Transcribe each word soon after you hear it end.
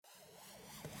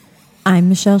I'm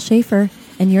Michelle Schaefer,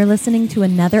 and you're listening to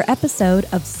another episode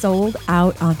of Sold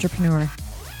Out Entrepreneur.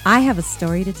 I have a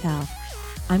story to tell.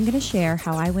 I'm going to share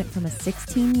how I went from a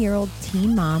 16-year-old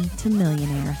teen mom to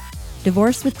millionaire,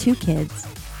 divorced with 2 kids,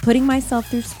 putting myself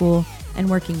through school, and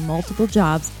working multiple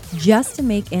jobs just to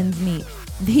make ends meet.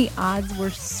 The odds were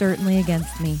certainly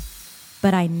against me,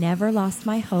 but I never lost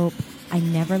my hope, I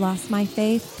never lost my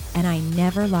faith, and I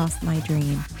never lost my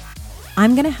dream.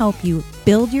 I'm going to help you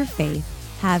build your faith,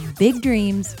 have big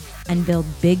dreams, and build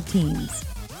big teams.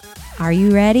 Are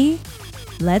you ready?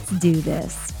 Let's do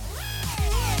this.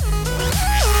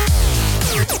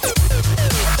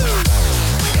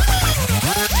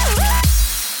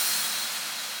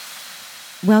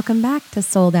 Welcome back to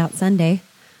Sold Out Sunday.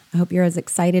 I hope you're as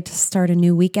excited to start a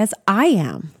new week as I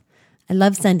am. I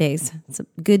love Sundays. It's a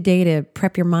good day to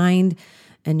prep your mind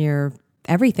and your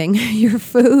everything, your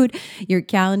food, your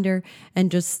calendar,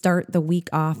 and just start the week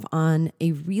off on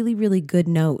a really, really good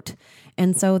note.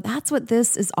 And so that's what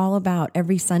this is all about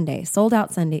every Sunday. Sold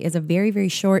Out Sunday is a very, very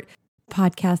short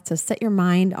podcast to set your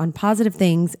mind on positive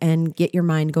things and get your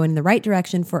mind going in the right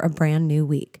direction for a brand new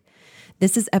week.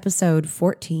 This is episode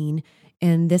 14,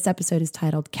 and this episode is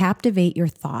titled Captivate Your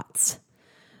Thoughts.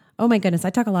 Oh my goodness, I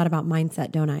talk a lot about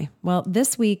mindset, don't I? Well,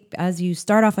 this week, as you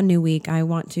start off a new week, I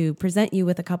want to present you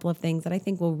with a couple of things that I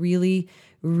think will really,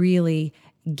 really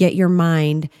get your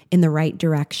mind in the right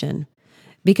direction.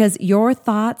 Because your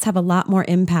thoughts have a lot more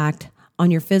impact on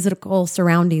your physical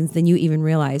surroundings than you even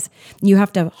realize. You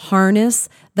have to harness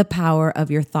the power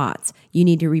of your thoughts. You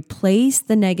need to replace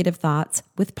the negative thoughts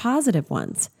with positive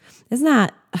ones. Isn't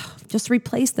that, just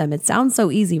replace them. It sounds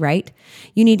so easy, right?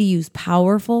 You need to use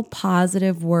powerful,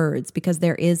 positive words because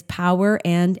there is power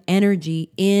and energy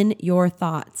in your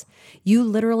thoughts. You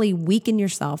literally weaken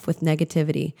yourself with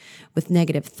negativity, with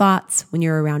negative thoughts, when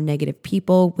you're around negative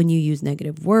people, when you use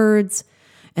negative words.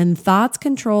 And thoughts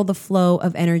control the flow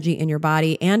of energy in your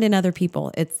body and in other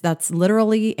people. That's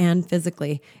literally and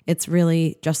physically. It's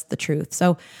really just the truth.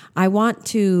 So I want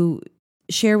to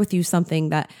share with you something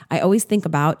that I always think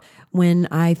about when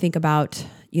I think about,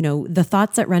 the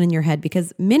thoughts that run in your head,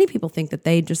 because many people think that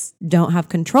they just don't have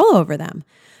control over them.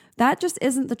 That just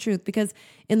isn't the truth, because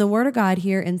in the Word of God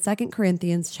here in 2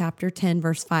 Corinthians chapter 10,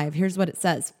 verse 5, here's what it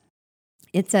says.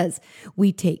 It says,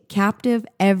 we take captive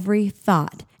every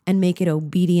thought and make it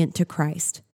obedient to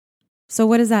Christ. So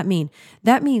what does that mean?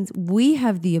 That means we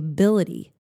have the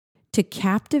ability to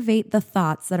captivate the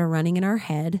thoughts that are running in our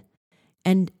head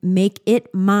and make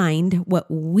it mind what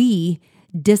we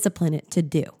discipline it to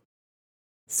do.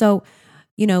 So,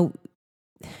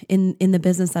 in the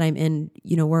business that I'm in,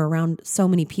 we're around so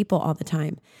many people all the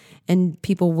time, and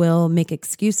people will make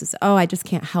excuses. Oh, I just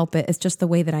can't help it. It's just the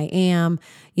way that I am.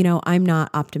 I'm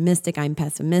not optimistic. I'm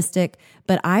pessimistic.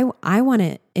 But I want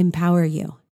to empower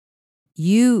you.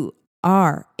 You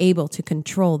are able to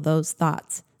control those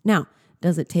thoughts. Now,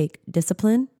 does it take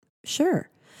discipline? Sure.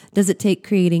 Does it take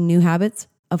creating new habits?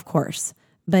 Of course.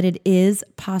 But it is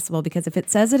possible, because if it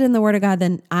says it in the Word of God,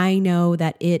 then I know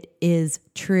that it is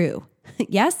true.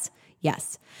 Yes?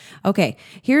 Yes. Okay,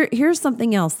 here's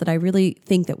something else that I really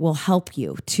think that will help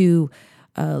you to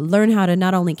learn how to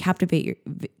not only captivate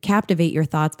your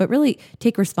thoughts, but really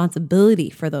take responsibility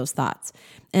for those thoughts.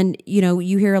 And,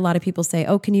 you hear a lot of people say,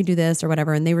 oh, can you do this or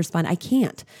whatever? And they respond, I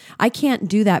can't. I can't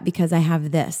do that because I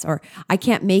have this, or I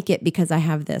can't make it because I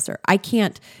have this, or I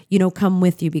can't, come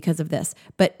with you because of this.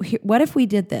 But what if we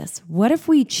did this? What if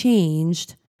we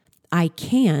changed I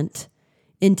can't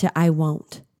into I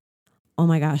won't? Oh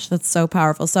my gosh, that's so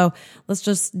powerful. So let's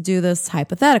just do this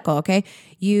hypothetical, okay?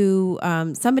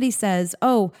 Somebody says,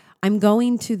 oh, I'm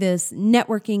going to this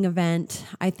networking event.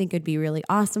 I think it'd be really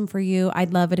awesome for you.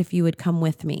 I'd love it if you would come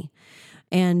with me.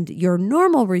 And your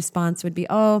normal response would be,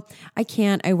 oh, I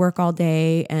can't. I work all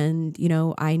day and,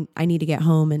 I need to get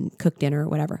home and cook dinner or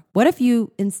whatever. What if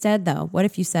you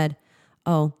said,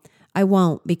 oh, I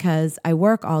won't because I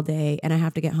work all day and I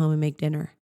have to get home and make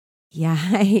dinner?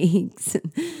 Yikes.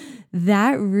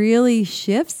 That really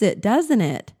shifts it, doesn't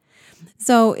it?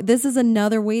 So this is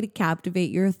another way to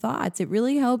captivate your thoughts. It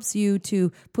really helps you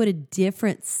to put a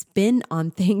different spin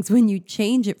on things when you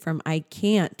change it from I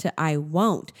can't to I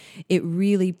won't. It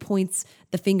really points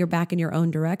the finger back in your own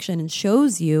direction and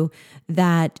shows you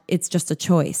that it's just a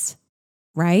choice,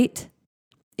 right?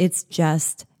 It's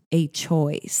just a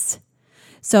choice.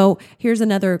 So here's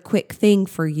another quick thing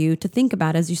for you to think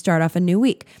about as you start off a new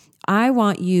week. I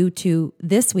want you to,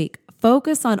 this week,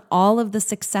 focus on all of the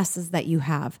successes that you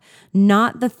have,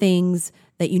 not the things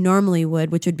that you normally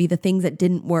would, which would be the things that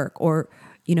didn't work, or,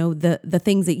 the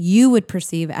things that you would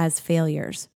perceive as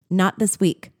failures. Not this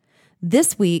week.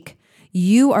 This week,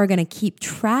 you are going to keep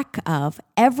track of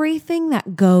everything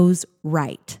that goes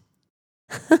right.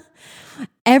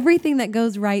 Everything that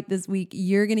goes right this week,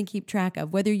 you're going to keep track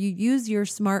of, whether you use your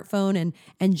smartphone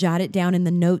and jot it down in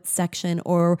the notes section,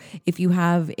 or if you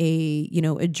have a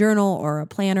journal or a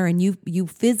planner and you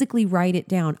physically write it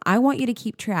down. I want you to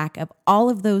keep track of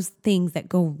all of those things that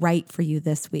go right for you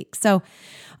this week. So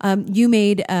you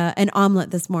made an omelet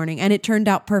this morning and it turned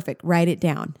out perfect. Write it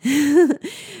down.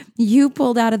 You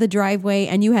pulled out of the driveway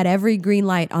and you had every green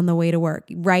light on the way to work.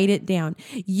 Write it down.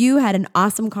 You had an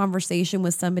awesome conversation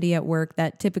with somebody at work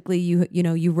that typically you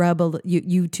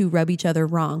two rub each other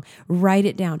wrong. Write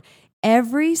it down.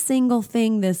 Every single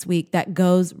thing this week that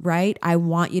goes right, I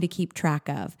want you to keep track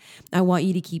of. I want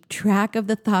you to keep track of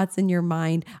the thoughts in your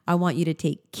mind. I want you to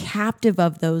take captive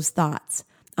of those thoughts.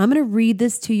 I'm going to read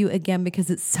this to you again because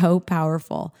it's so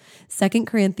powerful. 2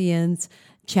 Corinthians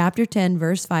chapter 10,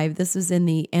 verse 5. This is in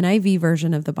the NIV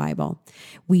version of the Bible.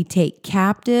 We take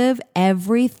captive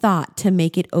every thought to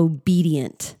make it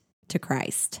obedient to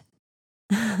Christ.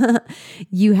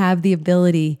 You have the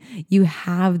ability. You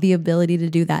have the ability to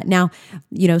do that. Now,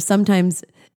 sometimes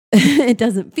it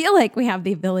doesn't feel like we have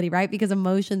the ability, right? Because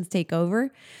emotions take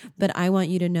over. But I want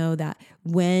you to know that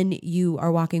when you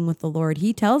are walking with the Lord,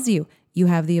 He tells you you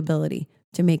have the ability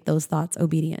to make those thoughts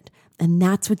obedient. And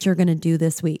that's what you're going to do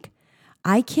this week.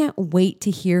 I can't wait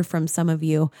to hear from some of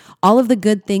you, all of the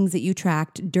good things that you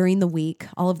tracked during the week,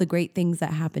 all of the great things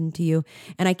that happened to you.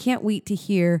 And I can't wait to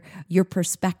hear your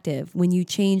perspective when you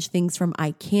change things from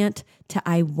I can't to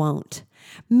I won't.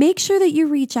 Make sure that you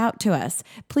reach out to us.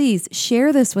 Please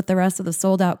share this with the rest of the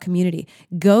Sold Out community.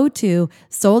 Go to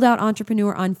Sold Out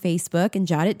Entrepreneur on Facebook and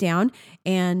jot it down.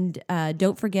 And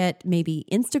don't forget, maybe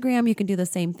Instagram, you can do the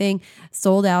same thing.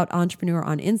 Sold Out Entrepreneur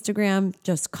on Instagram.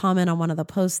 Just comment on one of the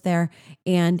posts there.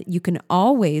 And you can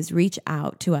always reach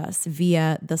out to us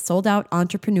via the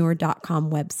soldoutentrepreneur.com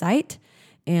website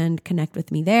and connect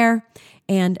with me there.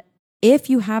 And if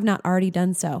you have not already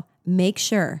done so, make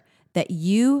sure that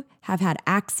you have had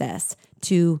access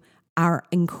to our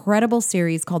incredible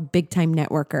series called Big Time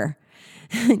Networker.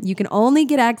 You can only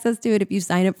get access to it if you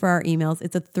sign up for our emails.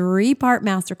 It's a 3-part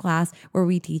masterclass where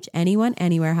we teach anyone,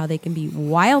 anywhere, how they can be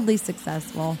wildly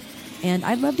successful. And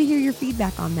I'd love to hear your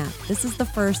feedback on that. This is the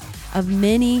first of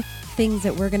many things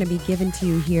that we're going to be given to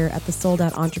you here at the Sold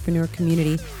Out Entrepreneur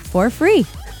community for free.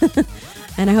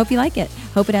 And I hope you like it.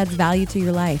 Hope it adds value to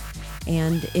your life.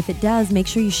 And if it does, make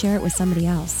sure you share it with somebody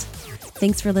else.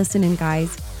 Thanks for listening,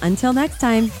 guys. Until next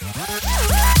time.